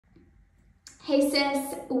Hey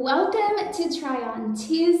sis, welcome to Try On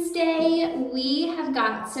Tuesday. We have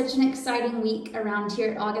got such an exciting week around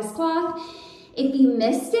here at August Cloth. If you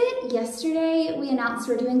missed it, yesterday we announced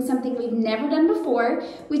we're doing something we've never done before,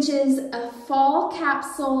 which is a fall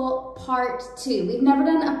capsule part 2. We've never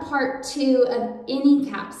done a part 2 of any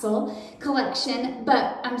capsule collection,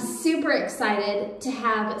 but I'm super excited to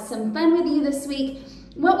have some fun with you this week.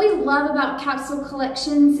 What we love about capsule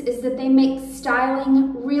collections is that they make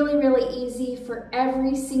styling really, really easy for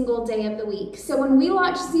every single day of the week. So when we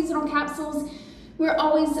launch seasonal capsules, we're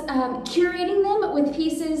always curating them with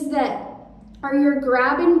pieces that are your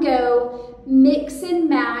grab and go, mix and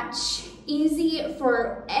match, easy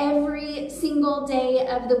for every single day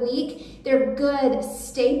of the week. They're good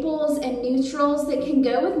staples and neutrals that can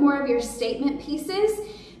go with more of your statement pieces,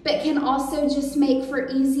 but can also just make for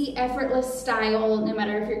easy, effortless style, no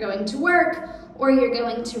matter if you're going to work or you're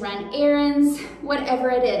going to run errands, whatever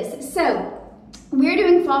it is. So we're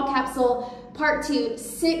doing fall capsule part 2,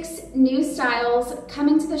 6 new styles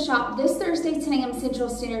coming to the shop this Thursday, 10 a.m. Central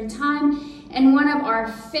Standard Time. And one of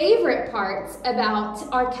our favorite parts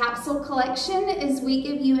about our capsule collection is we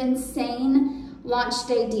give you insane launch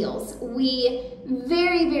day deals. We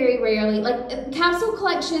very, very rarely, like capsule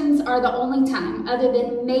collections are the only time, other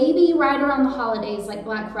than maybe right around the holidays like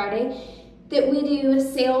Black Friday, that we do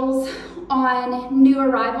sales on new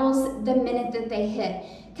arrivals the minute that they hit.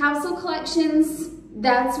 Capsule collections,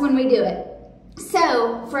 that's when we do it.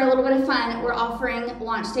 So for a little bit of fun, we're offering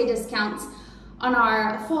launch day discounts on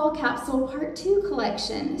our fall capsule part 2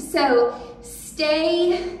 collection. So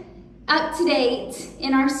stay up to date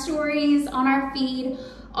in our stories, on our feed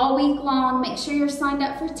all week long. Make sure you're signed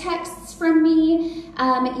up for texts from me.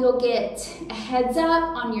 You'll get a heads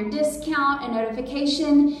up on your discount, a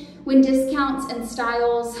notification when discounts and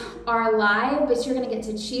styles are live, but you're gonna get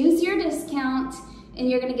to choose your discount and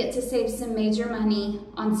you're gonna get to save some major money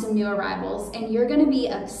on some new arrivals. And you're gonna be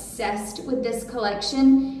obsessed with this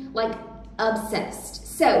collection, like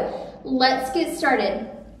obsessed. So let's get started.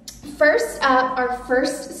 First up, our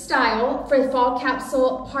first style for the fall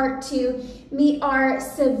capsule part 2, meet our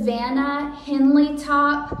Savannah Henley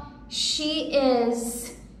top. She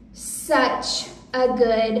is such a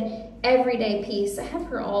good everyday piece. I have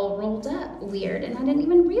her all rolled up weird and I didn't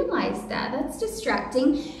even realize that. That's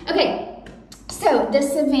distracting. Okay, so the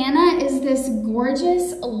Savannah is this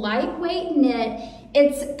gorgeous lightweight knit.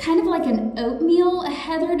 It's kind of like an oatmeal, a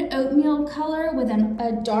heathered oatmeal color with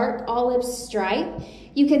a dark olive stripe.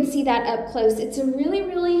 You can see that up close. It's a really,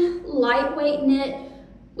 really lightweight knit,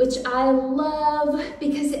 which I love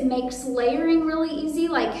because it makes layering really easy.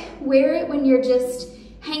 Like wear it when you're just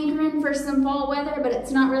hankering for some fall weather, but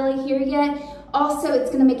it's not really here yet. Also,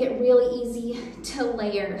 it's gonna make it really easy to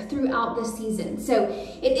layer throughout the season. So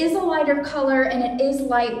it is a lighter color and it is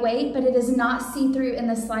lightweight, but it is not see-through in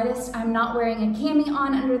the slightest. I'm not wearing a cami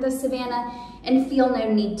on under the Savannah and feel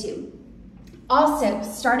no need to. Also,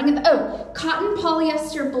 starting at the, cotton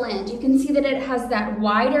polyester blend. You can see that it has that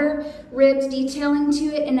wider ribbed detailing to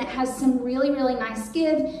it and it has some really, really nice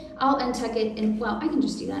give. I'll untuck it and, well, I can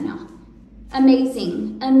just do that now.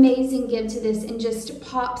 Amazing, amazing give to this and just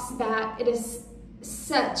pops back. It is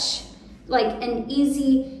such like an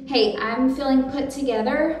easy, hey, I'm feeling put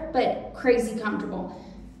together, but crazy comfortable.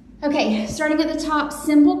 Okay, starting at the top,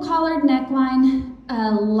 simple collared neckline,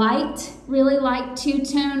 light, really light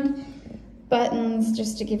two-toned buttons,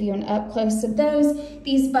 just to give you an up close of those.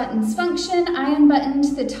 These buttons function. I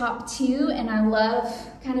unbuttoned the top 2 and I love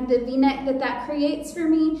kind of the V-neck that creates for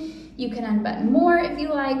me. You can unbutton more if you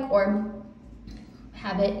like, or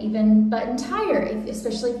have it even buttoned higher,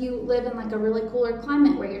 especially if you live in like a really cooler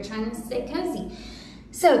climate where you're trying to stay cozy.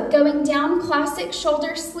 So going down, classic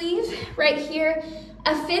shoulder sleeve right here.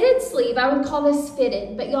 A fitted sleeve, I would call this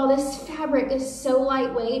fitted, but y'all, this fabric is so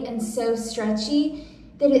lightweight and so stretchy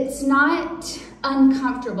that it's not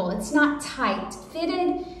uncomfortable. It's not tight.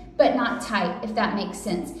 Fitted, but not tight, if that makes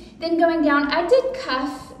sense. Then going down, I did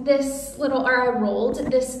cuff this little, or I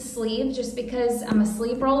rolled this sleeve just because I'm a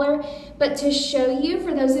sleeve roller, but to show you,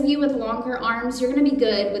 for those of you with longer arms, you're gonna be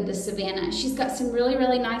good with the Savannah. She's got some really,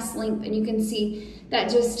 really nice length and you can see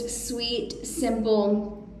that just sweet,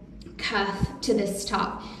 simple cuff to this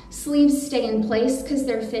top. Sleeves stay in place because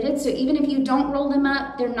they're fitted, so even if you don't roll them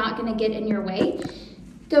up, they're not gonna get in your way.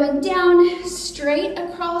 Going down, straight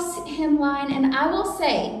across hemline, and I will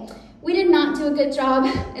say, we did not do a good job,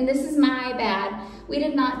 and this is my bad, we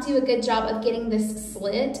did not do a good job of getting this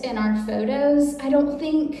slit in our photos, I don't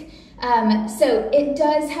think. So it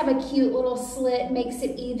does have a cute little slit, makes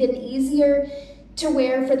it even easier to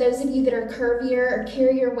wear for those of you that are curvier or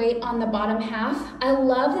carry your weight on the bottom half. I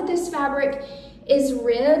love that this fabric is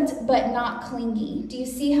ribbed but not clingy. Do you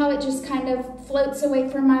see how it just kind of floats away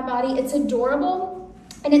from my body? It's adorable,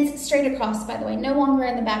 and it's straight across, by the way, no longer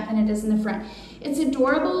in the back than it is in the front. It's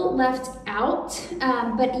adorable left out,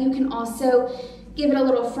 but you can also give it a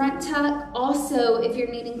little front tuck. Also, if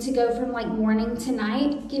you're needing to go from like morning to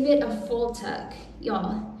night, give it a full tuck,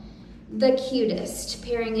 y'all. The cutest,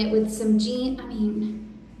 pairing it with some jeans. I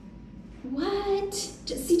mean, what?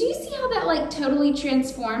 See, do you see how that like totally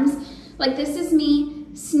transforms? Like, this is me,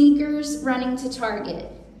 sneakers, running to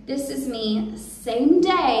Target. This is me, same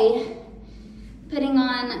day, putting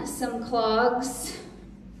on some clogs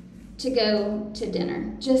to go to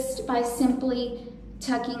dinner. Just by simply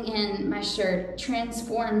tucking in my shirt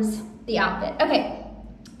transforms the outfit. Okay,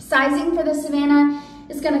 sizing for the Savannah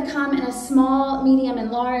is gonna come in a small, medium,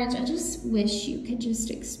 and large. I just wish you could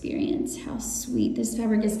just experience how sweet this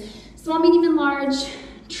fabric is. Small, medium, and large,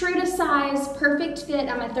 true to size, perfect fit.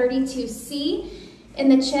 I'm a 32C. In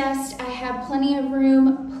the chest, I have plenty of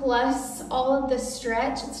room, plus all of the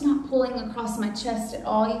stretch. It's not pulling across my chest at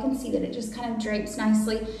all. You can see that it just kind of drapes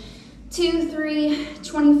nicely. 2, 3,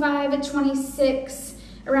 25, and 26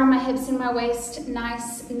 around my hips and my waist.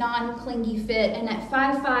 Nice, non-clingy fit. And at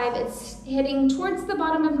 5'5", it's hitting towards the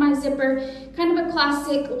bottom of my zipper, kind of a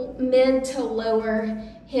classic mid to lower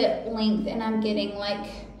hip length, and I'm getting like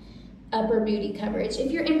upper booty coverage.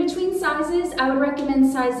 If you're in between sizes, I would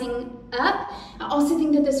recommend sizing up. I also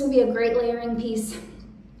think that this will be a great layering piece,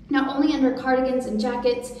 not only under cardigans and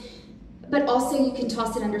jackets, but also you can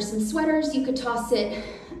toss it under some sweaters. You could toss it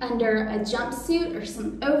under a jumpsuit or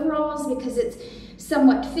some overalls because it's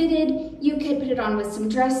somewhat fitted. You could put it on with some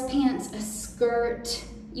dress pants, a skirt.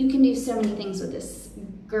 You can do so many things with this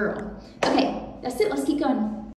girl. Okay, that's it. Let's keep going.